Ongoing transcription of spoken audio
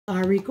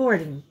are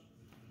recording.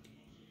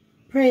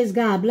 Praise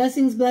God.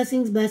 Blessings,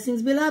 blessings,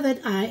 blessings, beloved.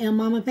 I am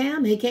Mama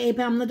Pam, a.k.a.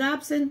 Pamela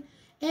Dobson,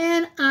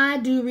 and I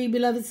do read,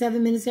 beloved,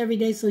 7 minutes every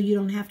day so you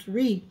don't have to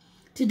read.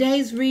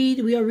 Today's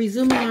read, we are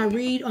resuming our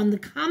read on the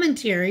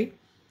commentary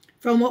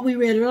from what we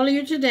read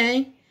earlier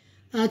today.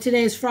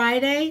 Today is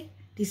Friday,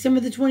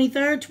 December the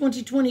 23rd,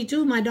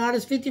 2022. My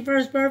daughter's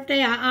 51st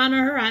birthday. I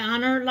honor her. I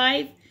honor her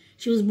life.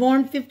 She was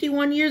born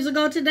 51 years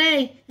ago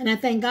today, and I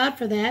thank God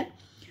for that.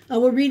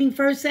 We're reading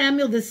 1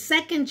 Samuel, the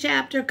 2nd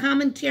chapter,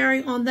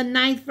 commentary on the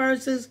 9th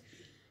verses,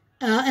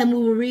 and we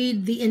will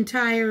read the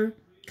entire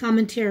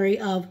commentary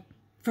of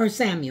 1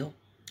 Samuel.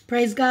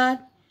 Praise God.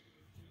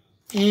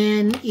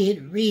 And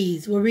it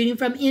reads, we're reading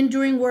from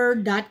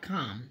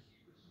EnduringWord.com.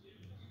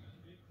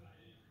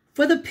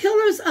 For the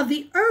pillars of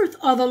the earth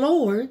are the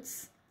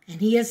Lord's,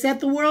 and he has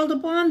set the world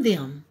upon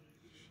them.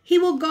 He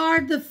will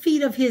guard the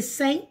feet of his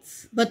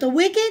saints, but the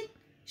wicked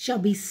shall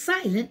be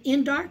silent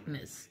in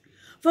darkness.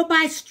 For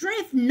by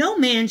strength no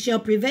man shall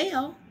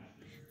prevail.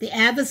 The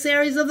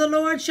adversaries of the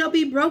Lord shall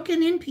be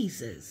broken in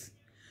pieces.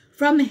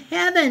 From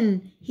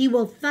heaven he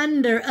will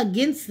thunder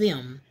against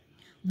them.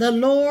 The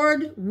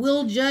Lord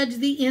will judge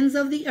the ends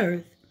of the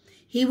earth.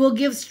 He will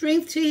give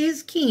strength to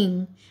his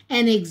king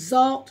and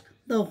exalt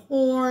the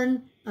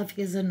horn of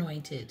his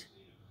anointed.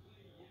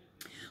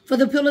 For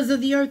the pillars of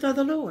the earth are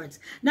the Lord's.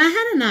 Now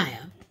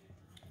Hananiah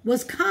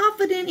was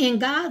confident in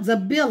God's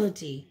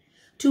ability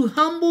to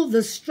humble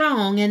the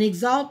strong and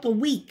exalt the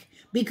weak,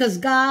 because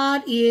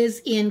God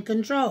is in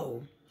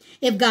control.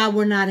 If God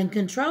were not in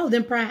control,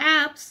 then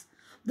perhaps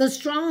the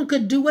strong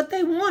could do what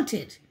they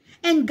wanted,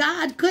 and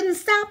God couldn't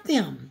stop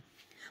them.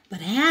 But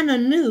Hannah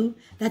knew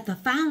that the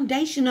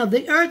foundation of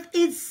the earth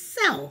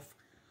itself,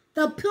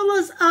 the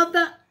pillars of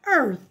the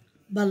earth,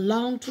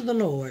 belong to the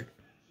Lord.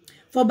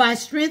 For by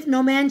strength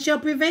no man shall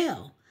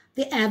prevail.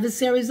 The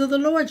adversaries of the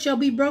Lord shall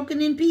be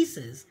broken in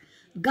pieces.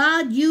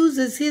 God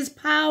uses his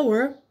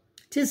power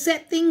to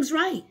set things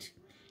right.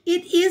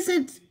 It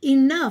isn't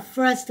enough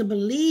for us to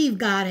believe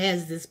God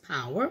has this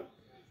power.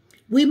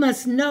 We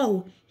must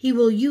know he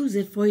will use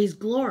it for his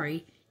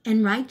glory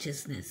and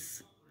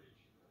righteousness.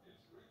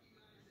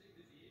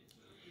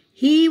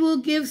 He will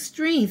give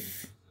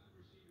strength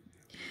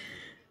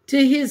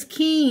to his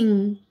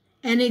king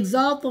and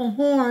exalt the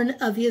horn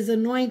of his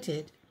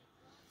anointed.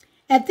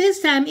 At this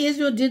time,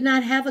 Israel did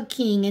not have a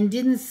king and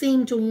didn't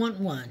seem to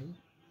want one.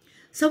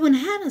 So when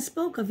Hannah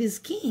spoke of his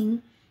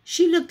king,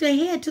 she looked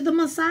ahead to the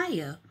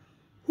Messiah,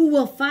 who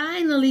will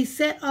finally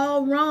set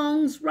all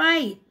wrongs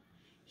right.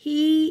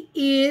 He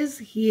is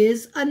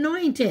his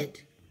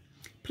anointed.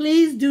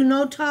 Please do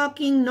no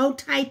talking, no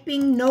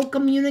typing, no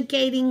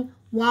communicating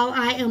while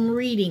I am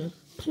reading.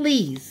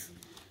 Please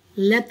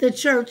let the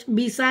church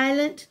be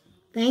silent.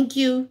 Thank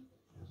you.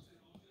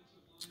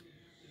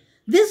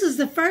 This is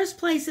the first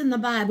place in the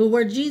Bible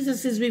where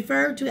Jesus is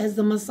referred to as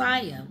the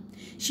Messiah.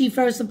 She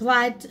first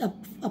applied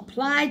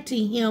to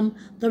him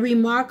the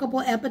remarkable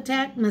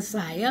epithet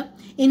Messiah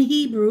in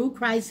Hebrew,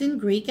 Christ in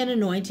Greek, and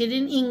anointed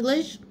in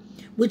English,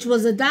 which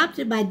was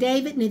adopted by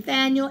David,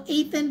 Nathaniel,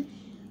 Ethan,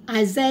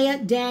 Isaiah,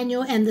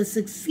 Daniel, and the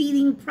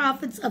succeeding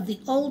prophets of the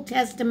Old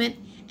Testament,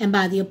 and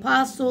by the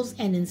apostles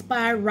and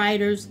inspired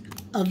writers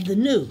of the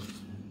New.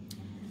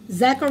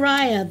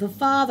 Zechariah, the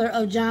father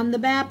of John the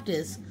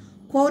Baptist,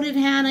 quoted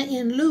Hannah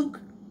in Luke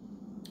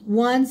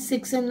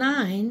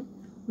 1:6-9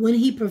 when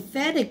he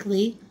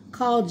prophetically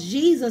called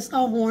Jesus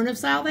a horn of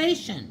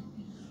salvation.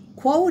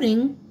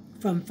 Quoting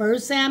from 1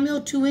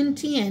 Samuel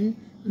 2:10,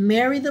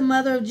 Mary, the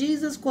mother of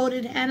Jesus,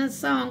 quoted Hannah's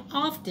song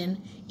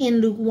often in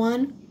Luke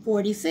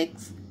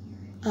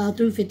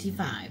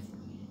 1:46-55.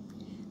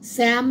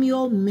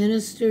 Samuel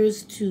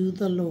ministers to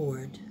the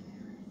Lord.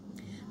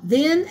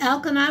 Then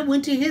Elkanah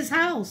went to his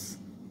house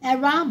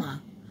at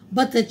Ramah,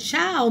 but the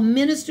child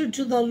ministered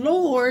to the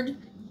Lord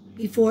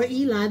before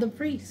Eli the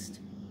priest.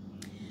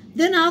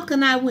 Then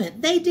Elkanah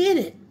went. They did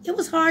it. It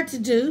was hard to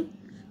do,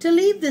 to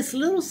leave this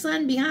little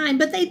son behind,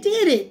 but they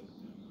did it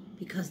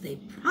because they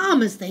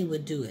promised they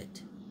would do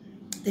it.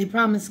 They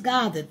promised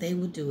God that they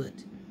would do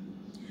it.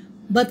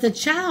 But the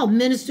child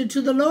ministered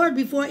to the Lord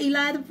before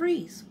Eli the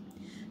priest.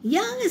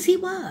 Young as he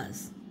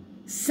was,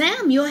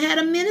 Samuel had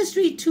a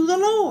ministry to the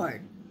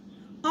Lord.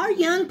 Our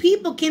young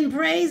people can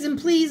praise and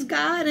please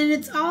God, and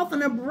it's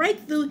often a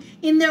breakthrough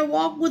in their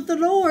walk with the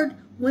Lord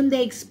when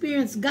they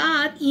experience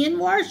God in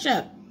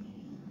worship.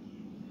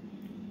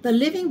 The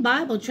Living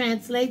Bible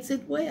translates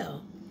it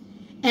well.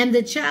 And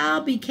the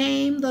child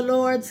became the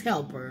Lord's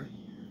helper.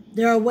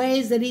 There are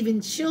ways that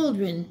even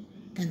children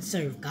can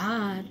serve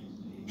God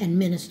and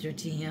minister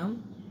to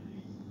him.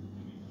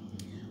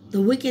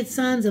 The wicked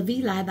sons of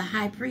Eli, the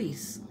high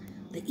priest,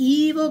 the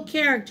evil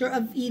character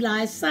of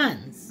Eli's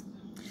sons.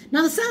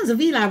 Now the sons of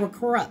Eli were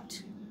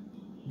corrupt.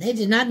 They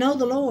did not know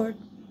the Lord.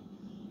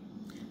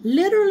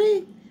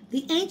 Literally,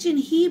 the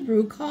ancient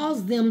Hebrew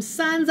calls them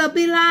sons of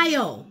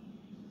Belial.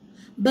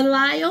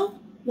 Belial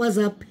was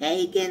a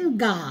pagan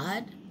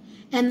god,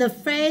 and the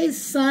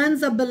phrase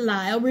sons of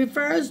Belial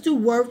refers to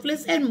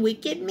worthless and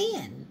wicked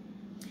men.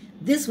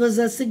 This was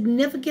a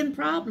significant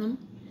problem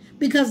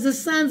because the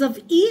sons of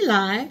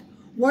Eli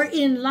were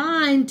in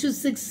line to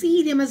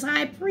succeed him as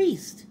high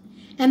priest,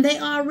 and they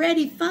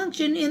already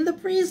functioned in the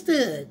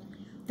priesthood.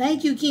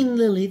 Thank you, King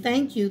Lily.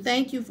 Thank you.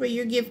 Thank you for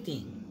your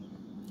gifting.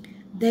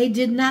 They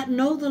did not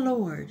know the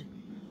Lord.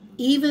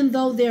 Even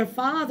though their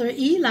father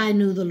Eli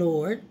knew the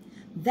Lord,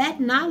 that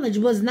knowledge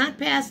was not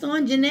passed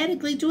on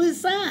genetically to his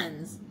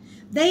sons.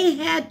 They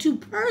had to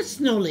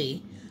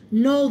personally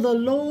know the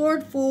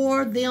Lord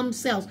for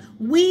themselves.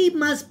 We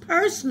must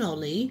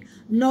personally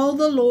know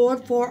the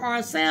Lord for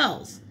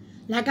ourselves.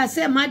 Like I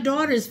said, my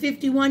daughter is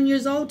 51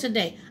 years old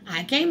today.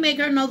 I can't make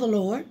her know the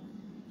Lord.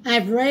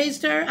 I've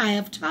raised her. I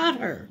have taught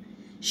her.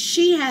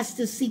 She has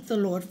to seek the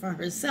Lord for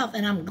herself.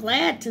 And I'm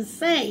glad to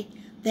say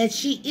that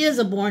she is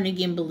a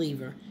born-again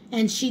believer.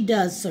 And she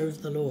does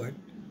serve the Lord,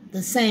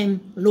 the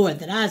same Lord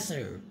that I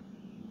serve.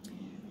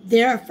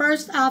 Their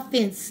first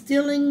offense,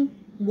 stealing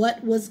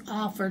what was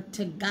offered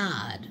to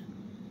God.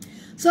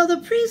 So the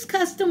priest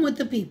custom with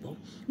the people.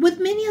 With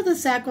many of the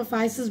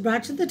sacrifices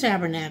brought to the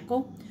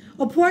tabernacle,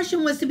 a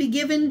portion was to be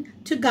given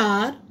to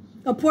God,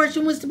 a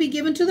portion was to be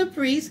given to the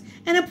priest,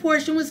 and a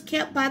portion was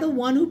kept by the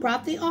one who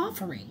brought the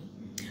offering.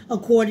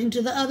 According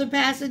to the other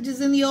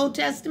passages in the Old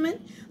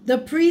Testament, the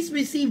priest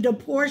received a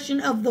portion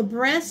of the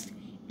breast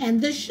and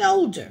the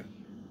shoulder.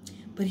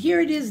 But here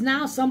it is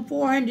now, some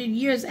 400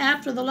 years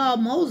after the law of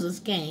Moses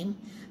came,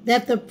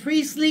 that the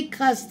priestly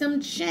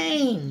custom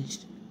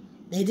changed.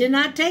 They did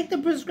not take the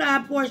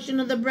prescribed portion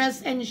of the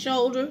breast and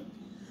shoulder,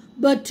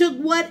 but took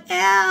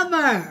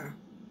whatever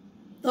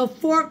the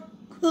fork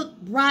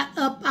cook brought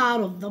up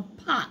out of the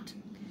pot.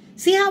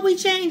 See how we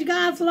change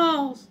God's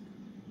laws?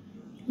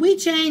 We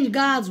change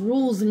God's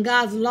rules and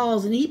God's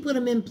laws, and he put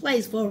them in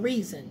place for a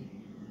reason.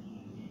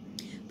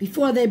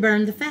 Before they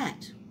burned the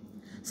fat.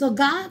 So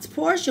God's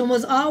portion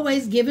was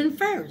always given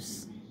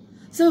first.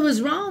 So it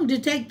was wrong to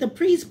take the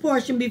priest's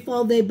portion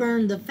before they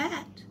burned the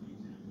fat.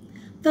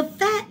 The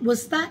fat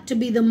was thought to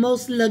be the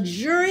most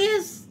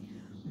luxurious,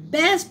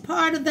 best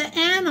part of the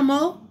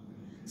animal,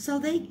 so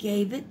they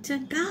gave it to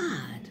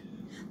God.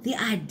 The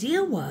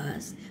idea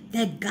was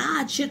that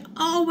God should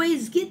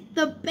always get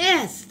the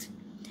best,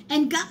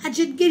 and God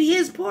should get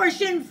his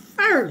portion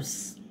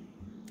first.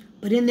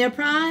 But in their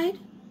pride,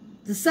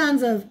 the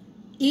sons of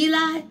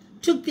Eli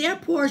took their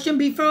portion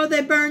before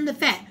they burned the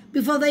fat,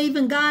 before they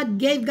even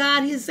gave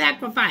God his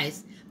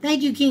sacrifice.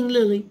 Thank you, King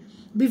Lily.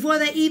 Before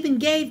they even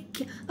gave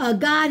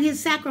God his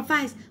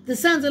sacrifice, the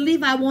sons of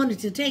Levi wanted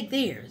to take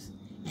theirs.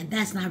 And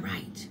that's not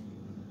right.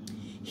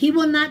 He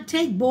will not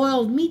take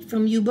boiled meat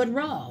from you, but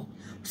raw.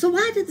 So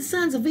why did the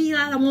sons of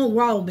Eli want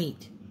raw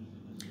meat?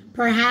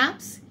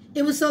 Perhaps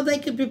it was so they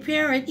could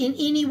prepare it in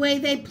any way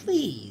they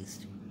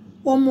pleased.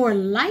 Or more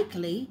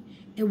likely,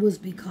 it was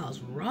because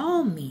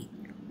raw meat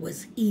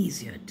was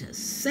easier to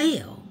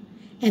sell,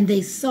 and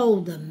they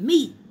sold the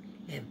meat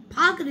and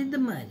pocketed the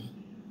money.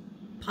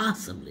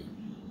 Possibly.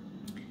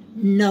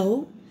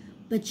 No,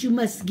 but you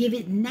must give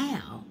it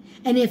now,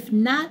 and if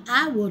not,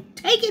 I will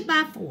take it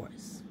by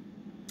force.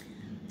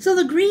 So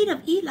the greed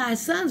of Eli's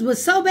sons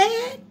was so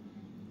bad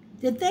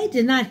that they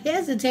did not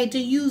hesitate to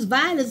use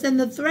violence and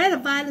the threat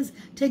of violence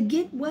to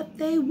get what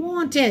they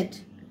wanted.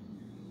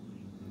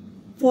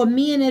 For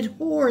men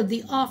abhorred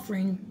the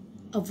offering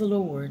of the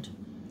Lord.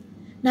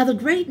 Now the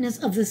greatness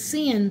of the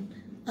sin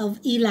of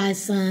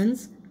Eli's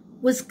sons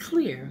was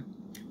clear,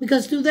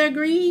 because through their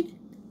greed,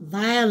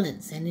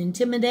 violence, and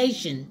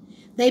intimidation,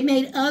 they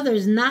made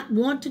others not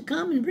want to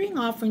come and bring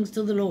offerings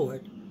to the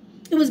Lord.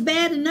 It was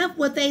bad enough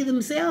what they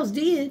themselves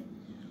did,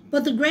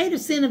 but the greater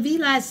sin of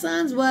Eli's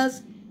sons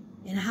was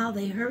in how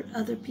they hurt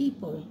other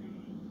people.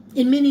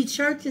 In many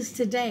churches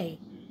today,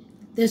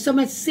 there's so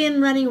much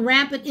sin running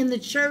rampant in the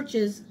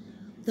churches.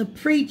 The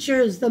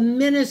preachers, the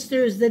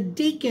ministers, the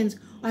deacons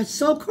are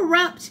so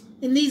corrupt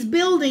in these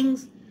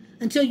buildings,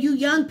 until you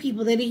young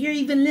people that are here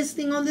even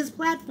listening on this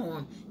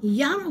platform,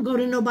 y'all don't go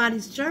to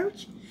nobody's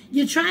church.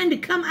 You're trying to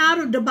come out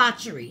of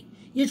debauchery.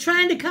 You're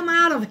trying to come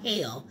out of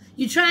hell.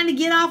 You're trying to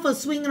get off of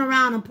swinging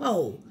around a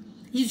pole.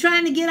 You're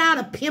trying to get out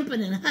of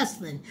pimping and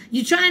hustling.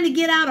 You're trying to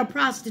get out of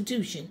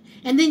prostitution.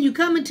 And then you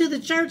come into the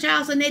church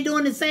house and they're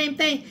doing the same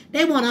thing.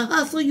 They want to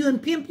hustle you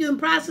and pimp you and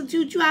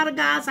prostitute you out of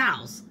God's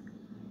house.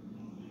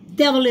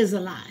 Devil is a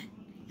lie.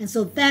 And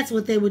so that's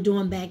what they were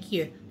doing back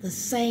here. The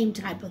same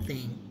type of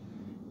thing.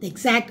 The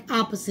exact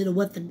opposite of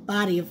what the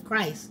body of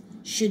Christ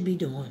should be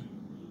doing.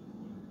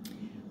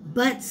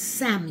 But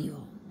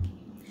Samuel.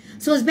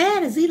 So as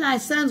bad as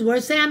Eli's sons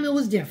were, Samuel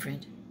was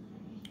different.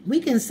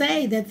 We can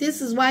say that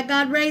this is why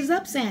God raised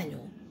up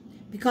Samuel,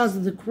 because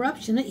of the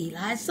corruption of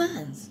Eli's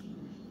sons.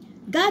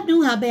 God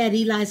knew how bad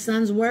Eli's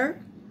sons were,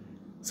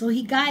 so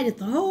he guided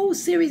the whole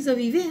series of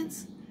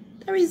events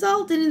that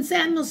resulted in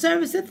Samuel's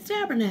service at the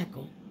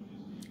tabernacle.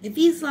 If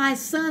Eli's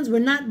sons were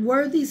not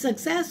worthy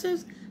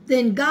successors,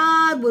 then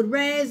God would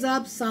raise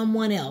up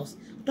someone else.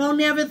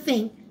 Don't ever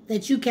think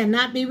that you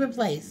cannot be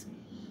replaced.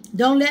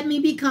 Don't let me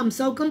become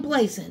so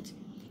complacent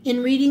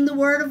in reading the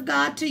word of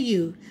God to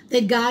you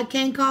that God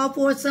can't call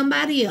for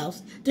somebody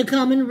else to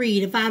come and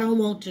read if I don't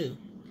want to.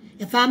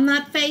 If I'm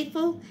not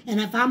faithful, and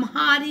if I'm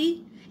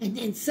haughty,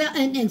 and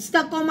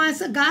stuck on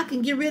myself. God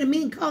can get rid of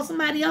me and call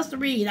somebody else to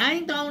read. I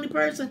ain't the only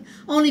person,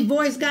 only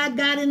voice God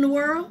got in the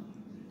world.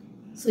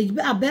 So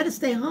I better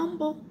stay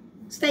humble,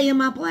 stay in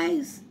my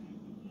place.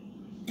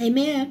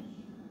 Amen.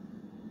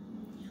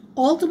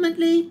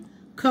 Ultimately,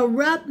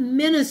 corrupt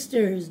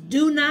ministers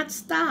do not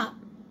stop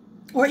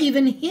or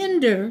even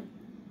hinder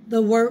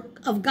the work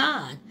of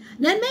God.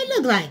 Now, it may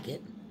look like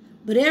it,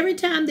 but every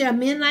time there are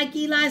men like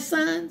Eli's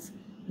sons,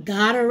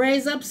 God will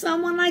raise up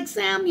someone like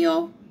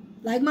Samuel,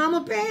 like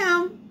Mama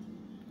Pam.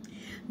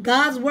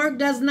 God's work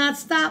does not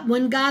stop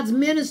when God's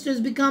ministers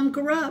become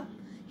corrupt.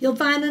 He'll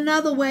find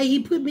another way. He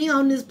put me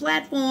on this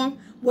platform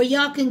where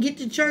y'all can get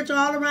to church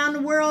all around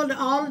the world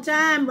all the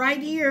time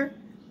right here.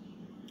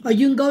 Or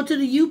you can go to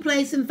the U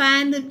place and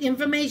find the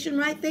information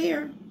right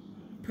there.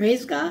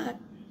 Praise God.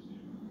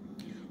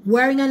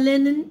 Wearing a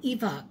linen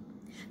ephod.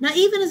 Now,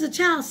 even as a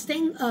child,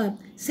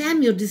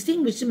 Samuel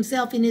distinguished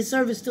himself in his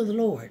service to the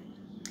Lord.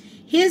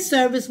 His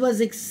service was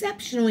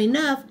exceptional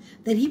enough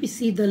that he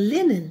received the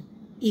linen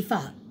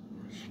ephod,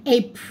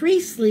 a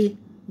priestly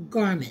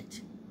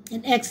garment,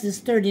 in Exodus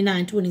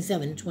 39,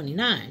 27, and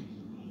 29.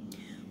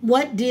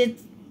 What did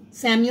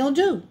Samuel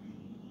do?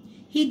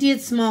 He did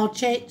small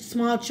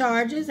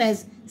charges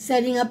as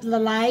setting up the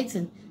lights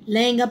and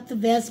laying up the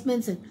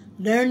vestments and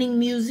learning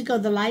music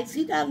of the lights.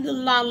 He did a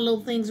lot of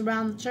little things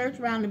around the church,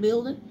 around the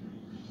building,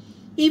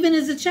 even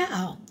as a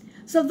child.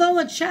 So though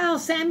a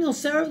child, Samuel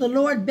served the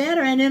Lord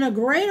better and in a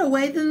greater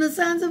way than the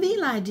sons of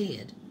Eli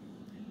did.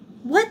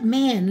 What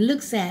man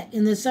looks at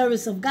in the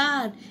service of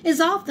God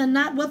is often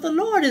not what the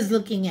Lord is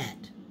looking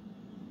at.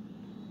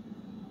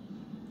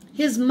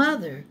 His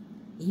mother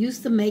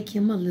used to make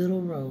him a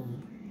little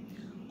robe.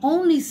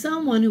 Only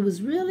someone who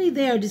was really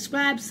there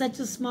described such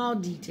a small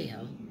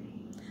detail.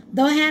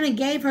 Though Hannah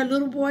gave her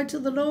little boy to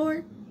the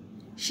Lord,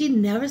 she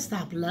never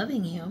stopped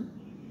loving him.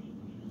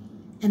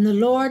 And the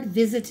Lord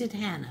visited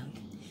Hannah.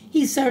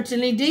 He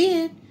certainly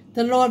did.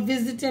 The Lord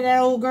visited that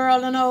old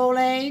girl in her old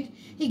age.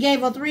 He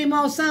gave her 3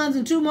 more sons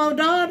and 2 more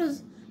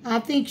daughters. I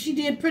think she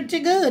did pretty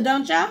good,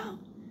 don't y'all?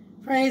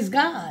 Praise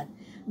God.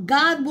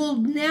 God will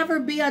never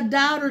be a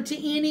doubter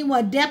to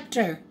anyone,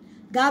 debtor.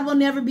 God will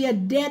never be a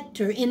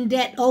debtor, in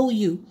debt, owe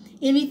you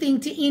anything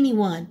to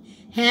anyone.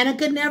 Hannah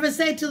could never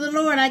say to the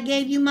Lord, I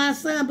gave you my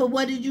son, but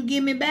what did you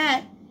give me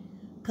back?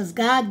 Because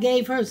God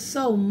gave her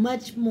so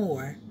much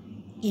more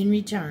in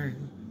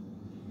return.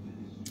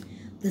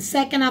 The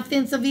second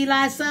offense of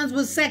Eli's sons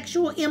was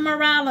sexual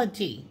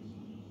immorality.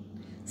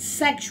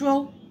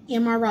 Sexual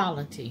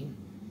immorality.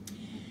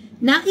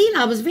 Now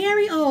Eli was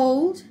very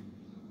old,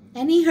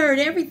 and he heard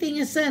everything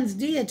his sons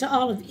did to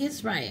all of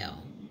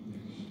Israel,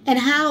 and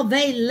how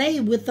they lay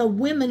with the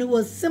women who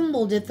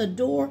assembled at the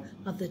door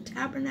of the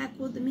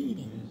tabernacle of the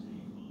meeting.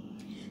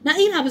 Now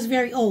Eli was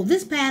very old.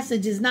 This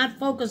passage is not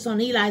focused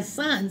on Eli's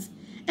sons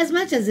as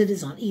much as it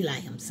is on Eli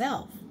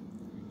himself.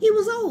 He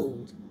was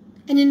old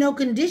and in no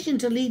condition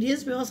to lead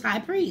Israel as high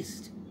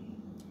priest.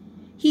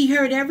 He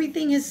heard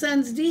everything his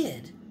sons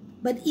did,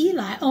 but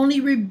Eli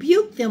only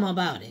rebuked them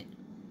about it.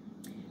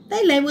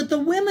 They lay with the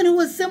women who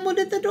assembled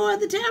at the door of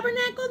the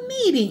tabernacle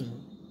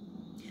meeting.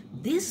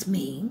 This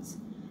means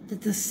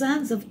that the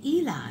sons of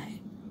Eli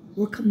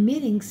were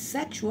committing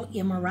sexual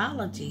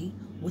immorality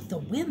with the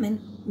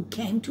women who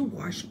came to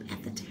worship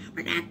at the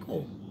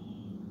tabernacle.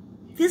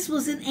 This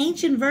was an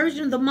ancient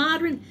version of the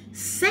modern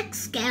sex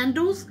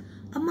scandals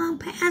among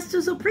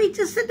pastors or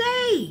preachers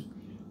today.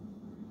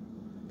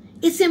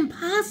 It's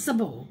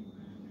impossible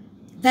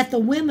that the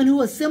women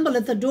who assembled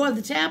at the door of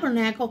the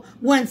tabernacle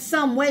were in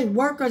some way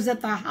workers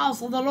at the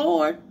house of the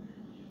Lord.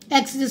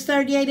 Exodus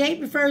 38:8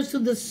 refers to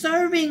the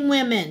serving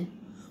women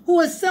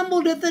who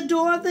assembled at the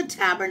door of the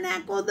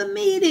tabernacle of the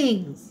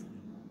meetings.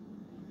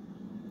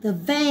 The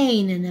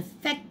vain and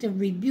effective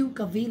rebuke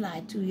of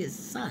Eli to his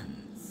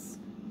sons.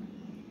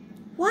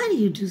 Why do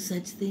you do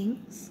such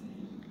things?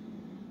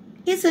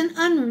 It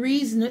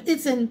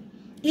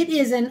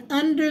is an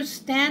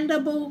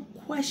understandable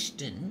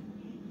question,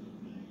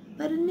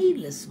 but a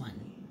needless one.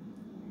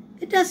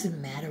 It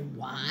doesn't matter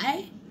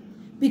why,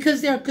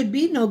 because there could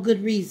be no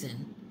good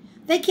reason.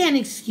 They can't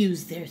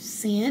excuse their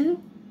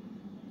sin.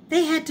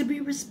 They had to be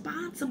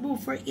responsible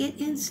for it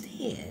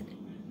instead.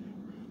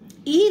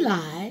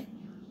 Eli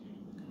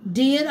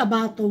did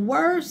about the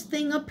worst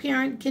thing a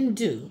parent can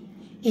do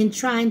in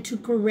trying to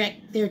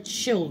correct their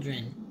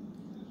children.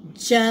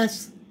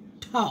 Just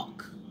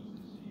talk.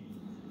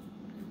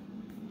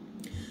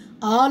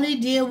 All he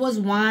did was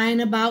whine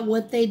about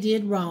what they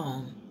did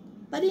wrong,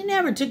 but he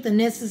never took the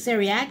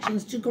necessary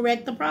actions to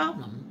correct the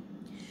problem.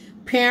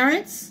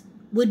 Parents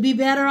would be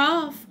better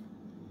off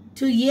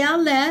to yell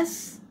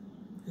less,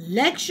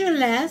 lecture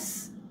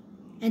less,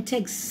 and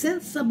take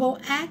sensible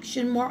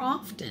action more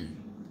often,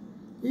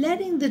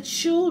 letting the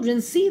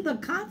children see the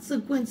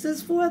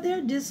consequences for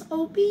their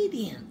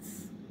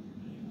disobedience.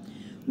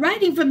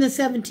 Writing from the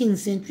 17th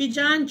century,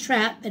 John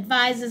Trapp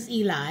advises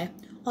Eli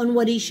on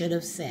what he should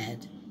have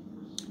said.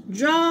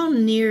 Draw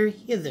near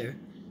hither,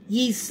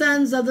 ye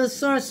sons of the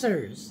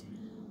sorcerers,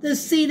 the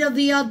seed of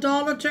the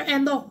idolater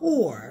and the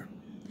whore.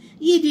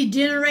 ye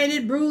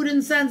degenerated brood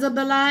and sons of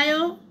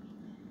Belial,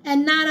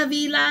 and not of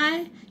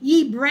Eli,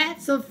 ye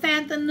brats of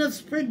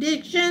Phantom's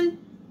prediction?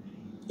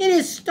 It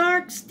is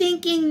stark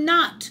stinking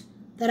not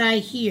that I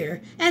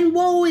hear, and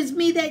woe is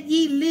me that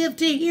ye live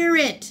to hear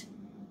it.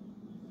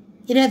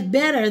 It had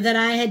better that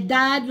I had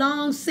died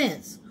long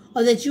since,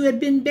 or that you had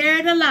been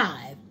buried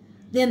alive,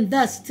 than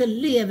thus to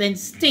live and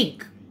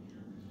stink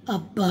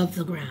above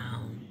the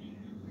ground.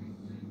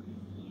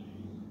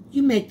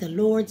 You make the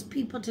Lord's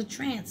people to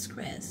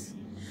transgress.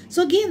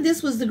 So again,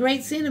 this was the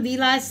great sin of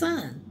Eli's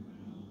son.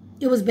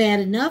 It was bad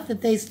enough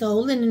that they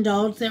stole and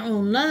indulged their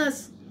own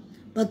lusts,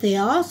 but they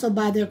also,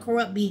 by their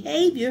corrupt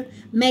behavior,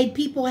 made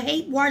people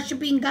hate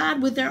worshiping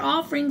God with their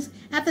offerings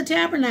at the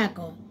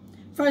tabernacle.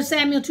 1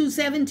 Samuel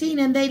 2:17,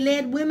 and they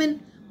led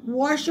women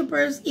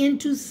worshippers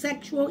into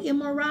sexual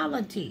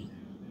immorality.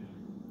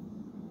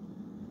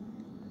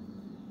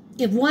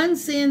 If one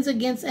sins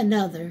against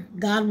another,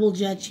 God will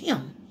judge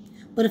him.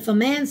 But if a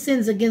man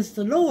sins against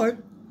the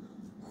Lord,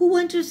 who will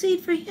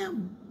intercede for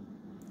him?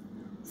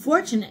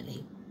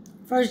 Fortunately,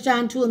 1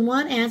 John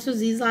 2:1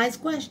 answers Eli's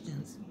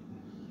questions.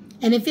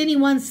 And if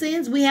anyone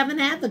sins, we have an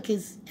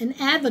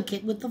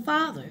advocate with the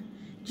Father,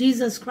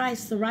 Jesus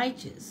Christ the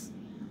righteous.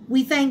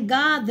 We thank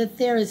God that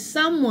there is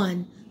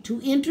someone to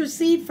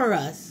intercede for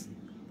us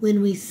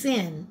when we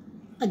sin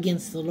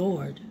against the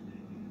Lord.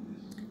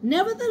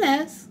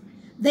 Nevertheless,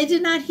 they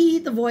did not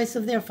heed the voice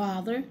of their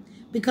father,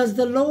 because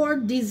the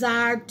Lord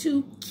desired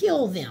to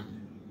kill them.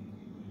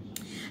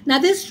 Now,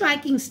 this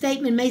striking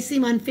statement may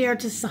seem unfair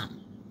to some.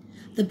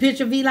 The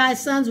picture of Eli's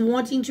sons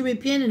wanting to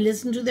repent and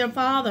listen to their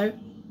father,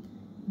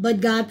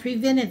 but God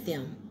prevented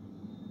them.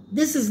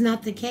 This is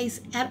not the case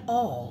at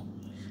all.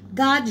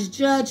 God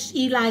judged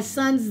Eli's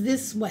sons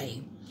this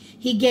way.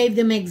 He gave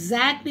them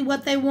exactly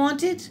what they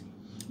wanted.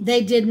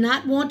 They did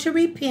not want to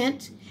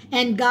repent,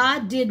 and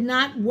God did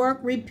not work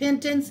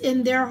repentance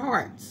in their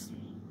hearts.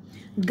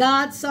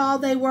 God saw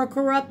they were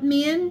corrupt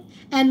men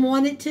and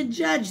wanted to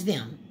judge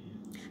them.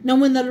 Now,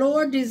 when the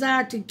Lord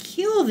desired to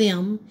kill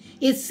them,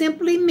 it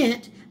simply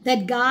meant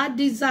that God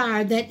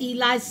desired that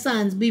Eli's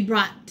sons be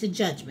brought to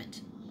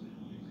judgment.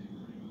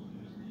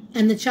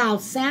 And the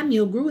child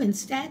Samuel grew in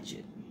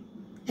stature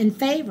and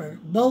favor,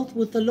 both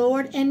with the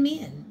Lord and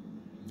men.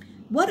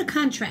 What a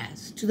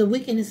contrast to the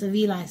wickedness of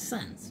Eli's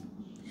sons.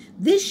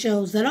 This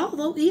shows that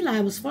although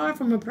Eli was far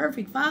from a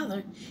perfect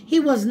father,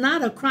 he was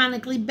not a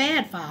chronically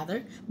bad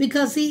father,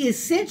 because he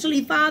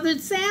essentially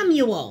fathered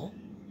Samuel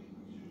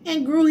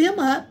and grew him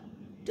up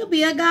to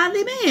be a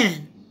godly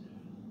man.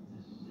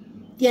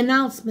 The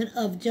announcement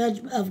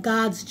of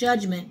God's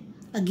judgment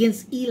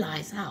against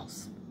Eli's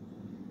house.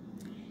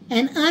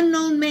 An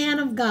unknown man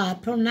of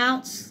God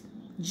pronounced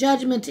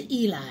judgment to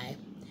Eli.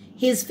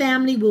 His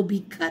family will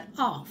be cut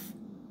off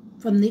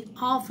from the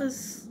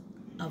office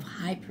of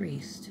high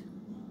priest.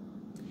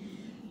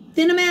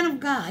 Then a man of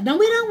God. Now,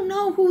 we don't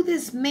know who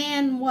this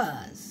man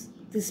was.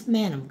 This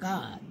man of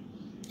God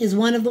is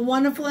one of the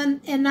wonderful and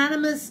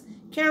anonymous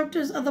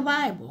characters of the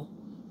Bible.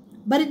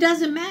 But it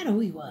doesn't matter who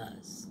he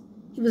was.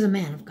 He was a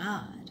man of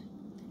God.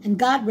 And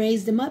God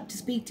raised him up to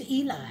speak to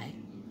Eli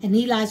and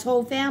Eli's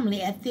whole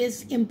family at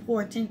this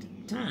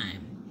important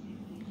time.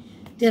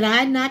 Did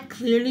I not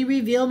clearly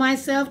reveal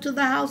myself to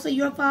the house of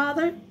your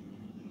father?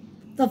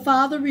 The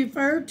father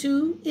referred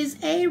to is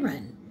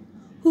Aaron,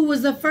 who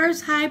was the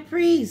first high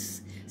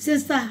priest.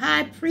 Since the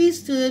high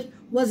priesthood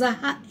was a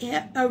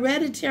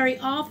hereditary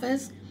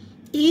office,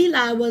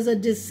 Eli was a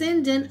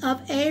descendant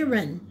of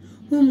Aaron,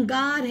 whom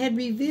God had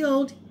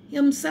revealed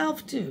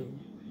himself to.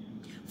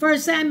 1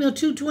 Samuel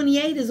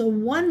 2:28 is a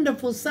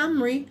wonderful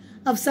summary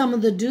of some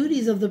of the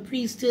duties of the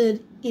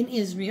priesthood in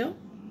Israel.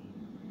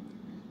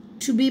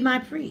 To be my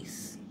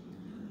priest.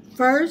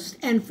 First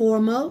and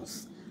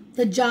foremost,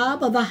 the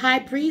job of a high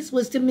priest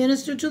was to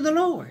minister to the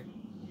Lord.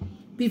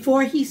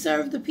 Before he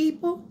served the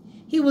people,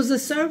 he was a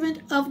servant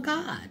of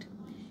God.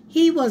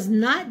 He was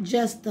not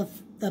just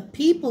the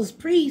people's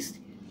priest,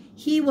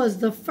 he was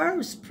the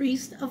first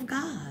priest of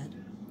God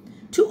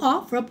to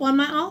offer up on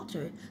my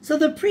altar. So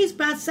the priest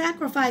brought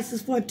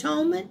sacrifices for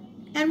atonement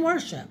and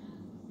worship.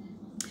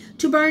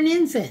 To burn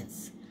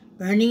incense.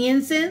 Burning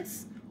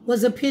incense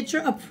was a picture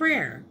of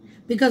prayer,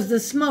 because the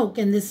smoke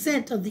and the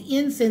scent of the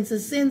incense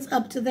ascends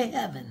up to the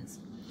heavens.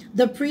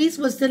 The priest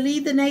was to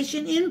lead the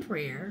nation in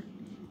prayer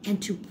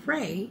and to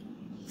pray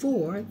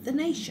for the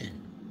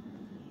nation.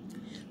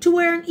 To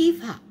wear an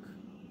ephod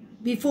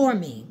before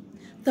me.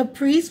 The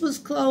priest was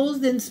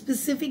clothed in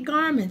specific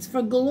garments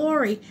for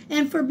glory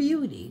and for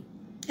beauty.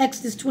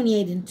 Exodus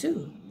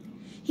 28:2.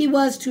 He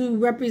was to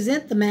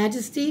represent the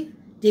majesty,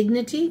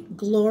 dignity,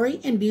 glory,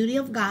 and beauty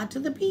of God to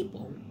the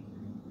people.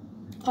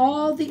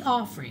 All the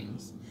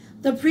offerings.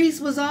 The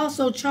priest was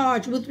also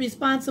charged with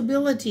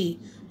responsibility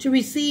to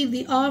receive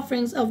the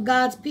offerings of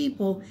God's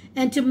people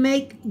and to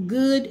make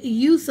good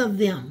use of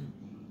them.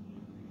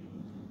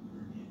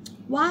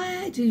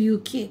 Why do you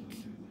kick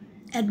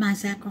at my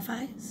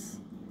sacrifice?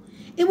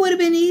 It would have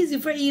been easy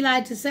for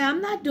Eli to say,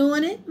 I'm not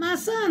doing it, my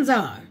sons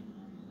are.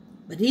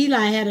 But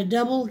Eli had a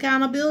double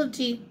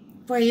accountability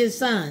for his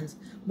sons,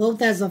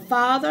 both as a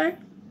father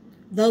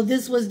though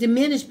this was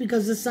diminished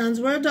because the sons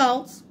were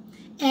adults,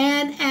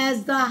 and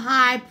as the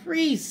high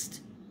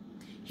priest.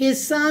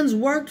 His sons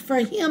worked for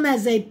him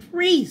as a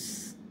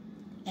priest,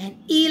 and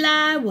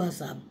Eli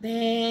was a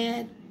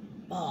bad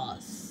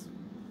boss.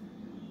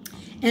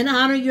 And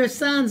honor your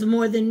sons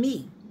more than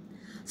me.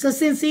 So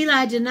since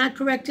Eli did not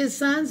correct his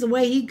sons the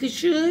way he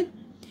should,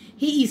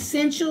 he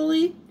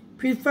essentially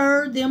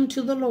preferred them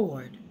to the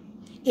Lord.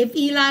 If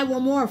Eli were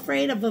more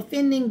afraid of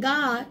offending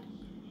God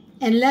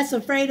and less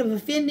afraid of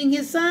offending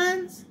his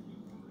sons,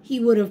 he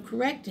would have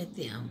corrected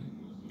them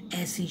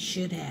as he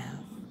should have.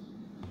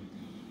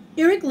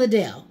 Eric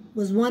Liddell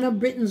was one of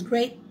Britain's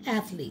great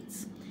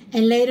athletes,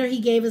 and later he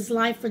gave his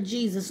life for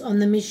Jesus on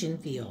the mission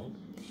field.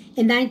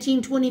 In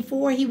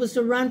 1924, he was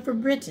to run for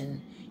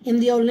Britain in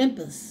the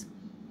Olympus,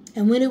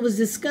 and when it was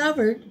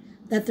discovered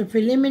that the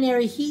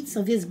preliminary heats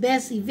of his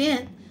best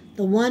event,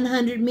 the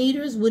 100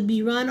 meters, would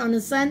be run on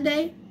a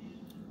Sunday,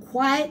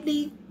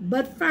 quietly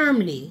but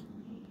firmly,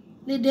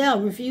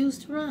 Liddell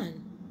refused to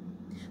run.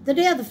 The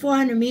day of the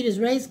 400 meters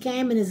race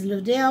came, and as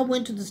Liddell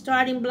went to the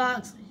starting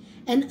blocks,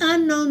 an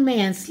unknown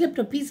man slipped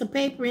a piece of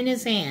paper in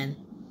his hand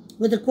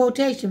with a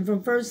quotation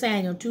from 1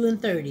 Sam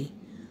 2:30.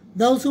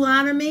 Those who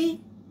honor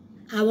me,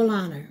 I will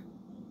honor.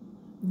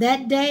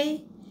 That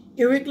day,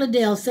 Eric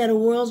Liddell set a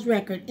world's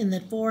record in the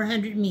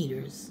 400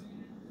 meters.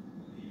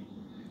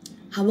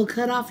 I will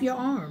cut off your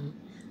arm.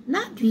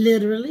 Not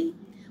literally,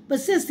 but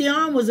since the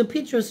arm was a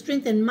picture of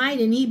strength and might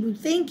in Hebrew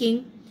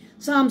thinking,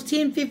 Psalms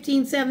 10,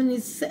 15,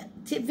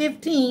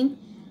 17,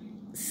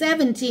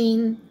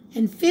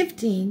 and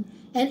 15,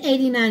 and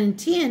 89 and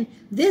 10,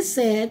 this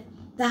said,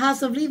 the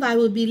house of Levi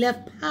would be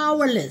left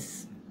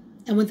powerless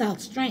and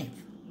without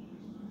strength.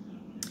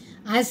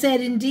 I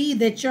said indeed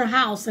that your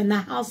house and the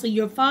house of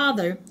your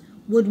father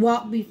would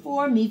walk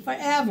before me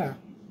forever.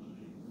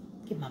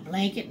 Get my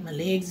blanket, my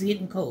legs are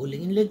getting cold,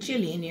 and a little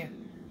chilly in here.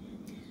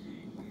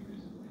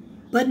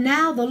 But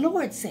now the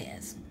Lord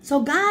says,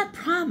 so God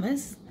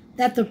promised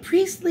that the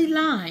priestly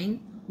line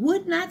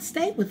would not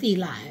stay with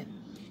Eli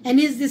and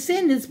his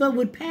descendants, but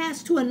would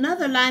pass to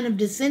another line of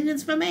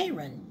descendants from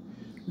Aaron.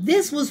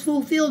 This was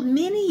fulfilled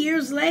many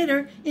years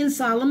later in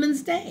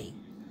Solomon's day.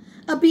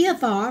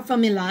 Abiathar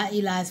from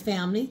Eli's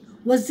family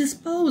was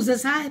disposed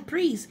as high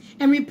priest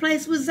and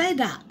replaced with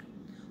Zadok,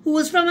 who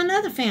was from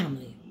another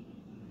family.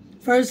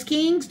 1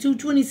 Kings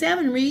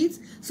 2:27 reads,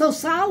 so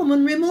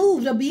Solomon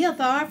removed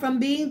Abiathar from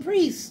being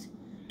priest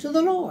to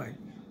the Lord,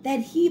 that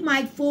he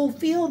might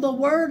fulfill the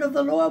word of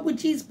the Lord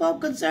which he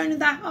spoke concerning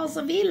the house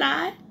of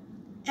Eli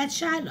at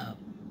Shiloh.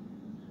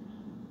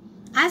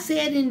 I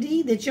said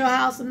indeed that your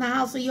house and the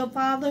house of your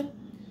father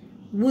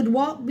would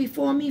walk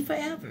before me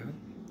forever.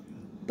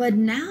 But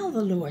now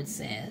the Lord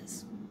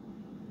says,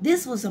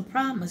 this was a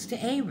promise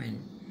to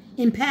Aaron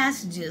in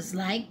passages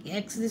like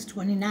Exodus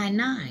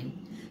 29:9.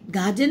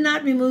 God did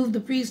not remove the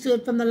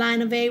priesthood from the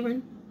line of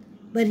Aaron,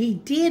 but he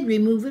did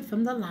remove it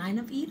from the line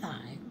of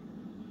Eli.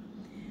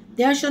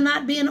 There shall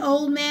not be an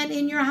old man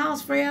in your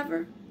house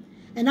forever,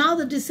 and all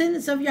the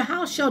descendants of your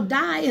house shall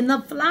die in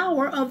the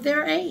flower of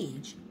their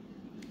age.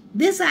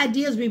 This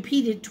idea is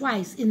repeated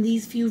twice in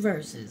these few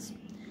verses.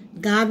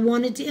 God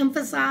wanted to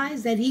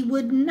emphasize that he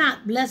would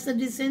not bless the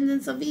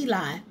descendants of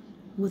Eli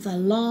with a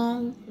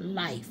long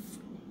life.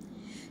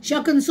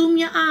 Shall consume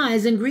your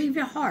eyes and grieve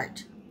your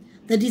heart.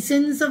 The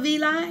descendants of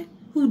Eli,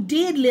 who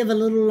did live a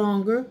little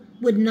longer,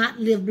 would not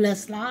live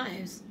blessed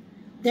lives.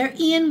 Their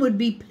end would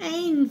be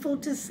painful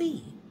to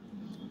see.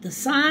 The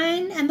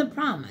sign and the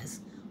promise,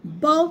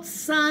 both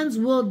sons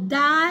will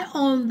die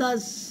on the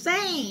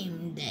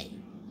same day.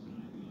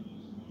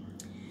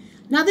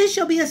 Now this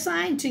shall be a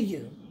sign to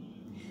you.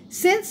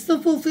 Since the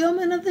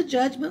fulfillment of the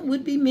judgment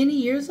would be many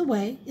years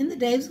away in the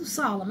days of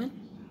Solomon,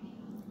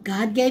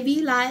 God gave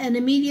Eli an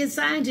immediate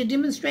sign to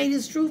demonstrate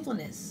his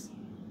truthfulness.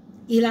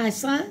 Eli's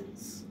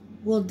sons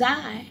will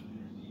die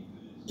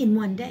in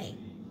one day.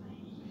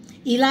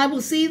 Eli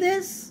will see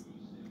this,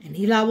 and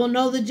Eli will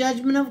know the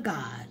judgment of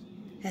God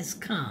has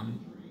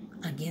come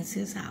against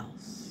his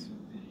house.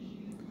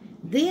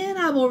 Then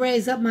I will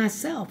raise up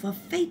myself a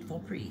faithful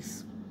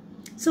priest.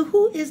 So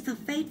who is the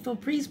faithful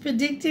priest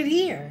predicted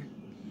here?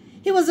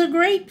 He was a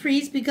great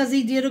priest because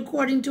he did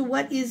according to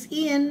what is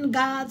in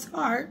God's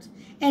heart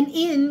and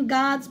in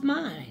God's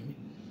mind.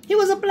 He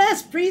was a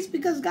blessed priest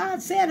because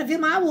God said of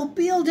him, I will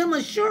build him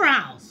a sure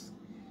house,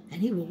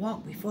 and he will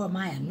walk before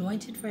my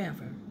anointed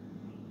forever.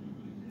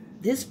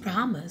 This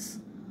promise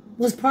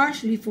was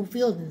partially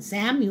fulfilled in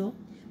Samuel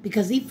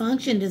because he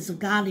functioned as a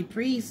godly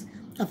priest,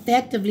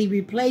 effectively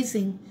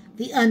replacing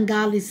the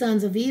ungodly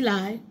sons of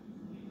Eli.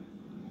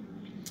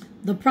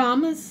 The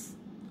promise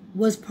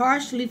was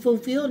partially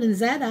fulfilled in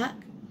Zadok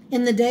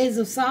in the days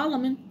of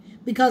Solomon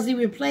because he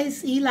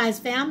replaced Eli's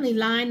family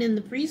line in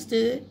the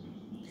priesthood.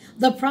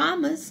 The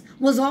promise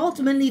was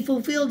ultimately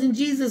fulfilled in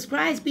Jesus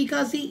Christ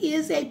because he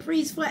is a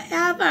priest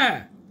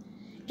forever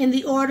in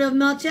the order of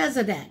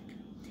Melchizedek.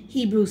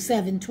 Hebrews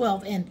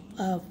 7:12 and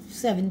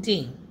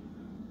 17.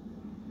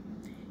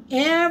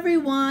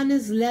 Everyone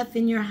is left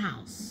in your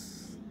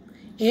house.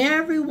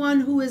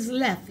 Everyone who is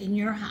left in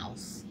your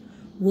house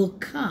will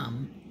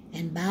come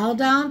and bow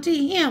down to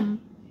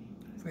him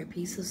for a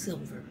piece of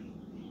silver.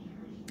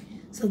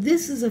 So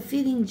this is a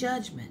fitting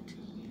judgment,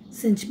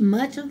 since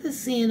much of the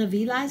sin of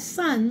Eli's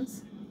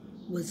sons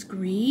was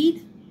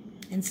greed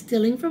and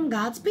stealing from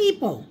God's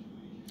people.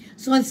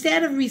 So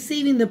instead of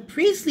receiving the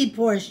priestly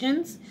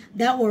portions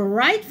that were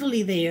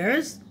rightfully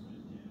theirs,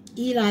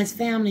 Eli's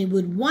family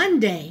would one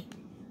day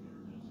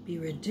be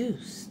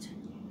reduced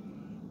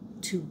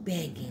to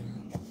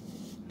begging,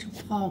 to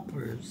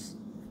paupers,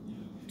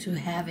 to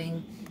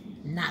having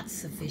not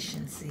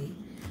sufficiency.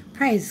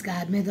 Praise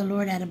God. May the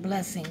Lord add a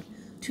blessing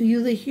to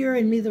you, the hearer,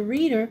 and me, the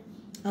reader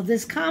of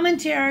this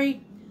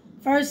commentary,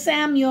 1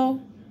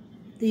 Samuel,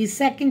 the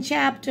 2nd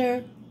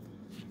chapter,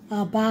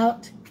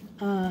 about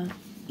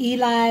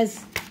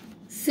Eli's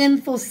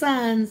sinful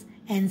sons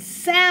and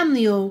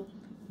Samuel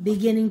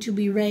beginning to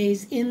be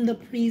raised in the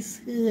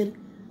priesthood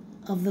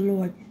of the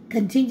Lord.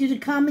 Continue to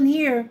come and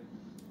hear.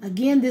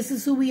 Again, this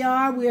is who we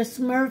are. We are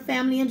SMRF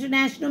Family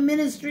International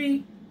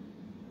Ministry,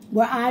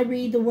 where I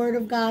read the Word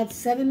of God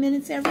 7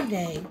 minutes every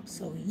day,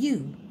 so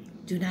you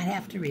do not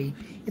have to read.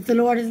 If the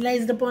Lord has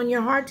laid it upon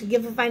your heart to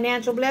give a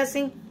financial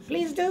blessing,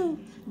 please do.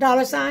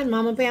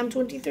 $Mama Pam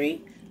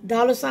 23.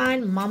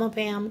 $Mama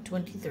Pam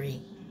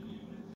 23.